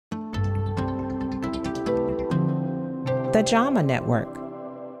the JAMA Network.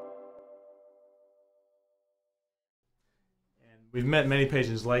 We've met many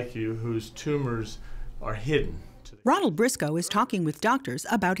patients like you whose tumors are hidden. Ronald Briscoe is talking with doctors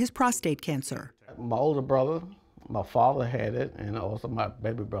about his prostate cancer. My older brother, my father had it, and also my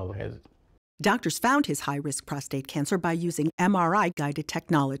baby brother has it. Doctors found his high-risk prostate cancer by using MRI-guided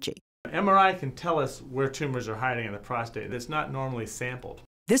technology. MRI can tell us where tumors are hiding in the prostate. It's not normally sampled.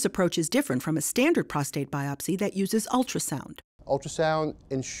 This approach is different from a standard prostate biopsy that uses ultrasound. Ultrasound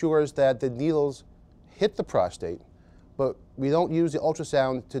ensures that the needles hit the prostate, but we don't use the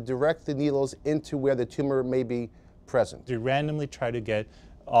ultrasound to direct the needles into where the tumor may be present. We randomly try to get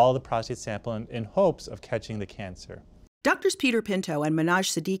all the prostate sample in hopes of catching the cancer. Doctors Peter Pinto and Manoj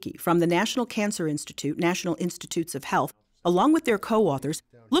Siddiqui from the National Cancer Institute, National Institutes of Health, along with their co-authors,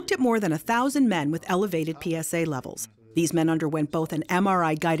 looked at more than 1,000 men with elevated PSA levels. These men underwent both an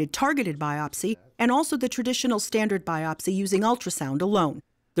MRI-guided targeted biopsy and also the traditional standard biopsy using ultrasound alone.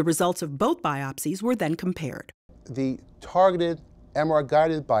 The results of both biopsies were then compared. The targeted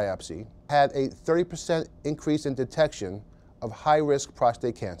MRI-guided biopsy had a 30% increase in detection of high-risk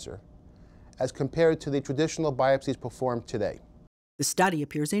prostate cancer as compared to the traditional biopsies performed today. The study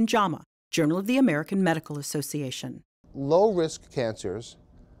appears in JAMA, Journal of the American Medical Association. Low-risk cancers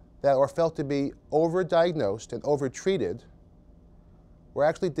that are felt to be overdiagnosed and overtreated were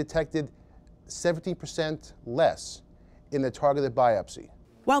actually detected 70% less in the targeted biopsy.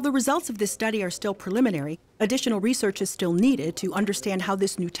 While the results of this study are still preliminary, additional research is still needed to understand how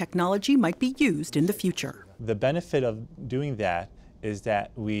this new technology might be used in the future. The benefit of doing that is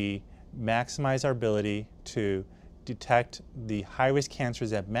that we maximize our ability to detect the high-risk cancers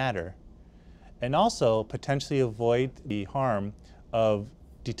that matter, and also potentially avoid the harm of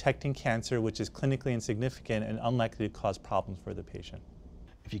detecting cancer which is clinically insignificant and unlikely to cause problems for the patient.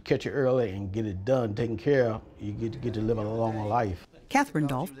 If you catch it early and get it done, taken care of, you get to live a longer life. Catherine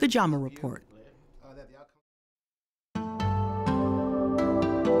Dolph, The JAMA Report.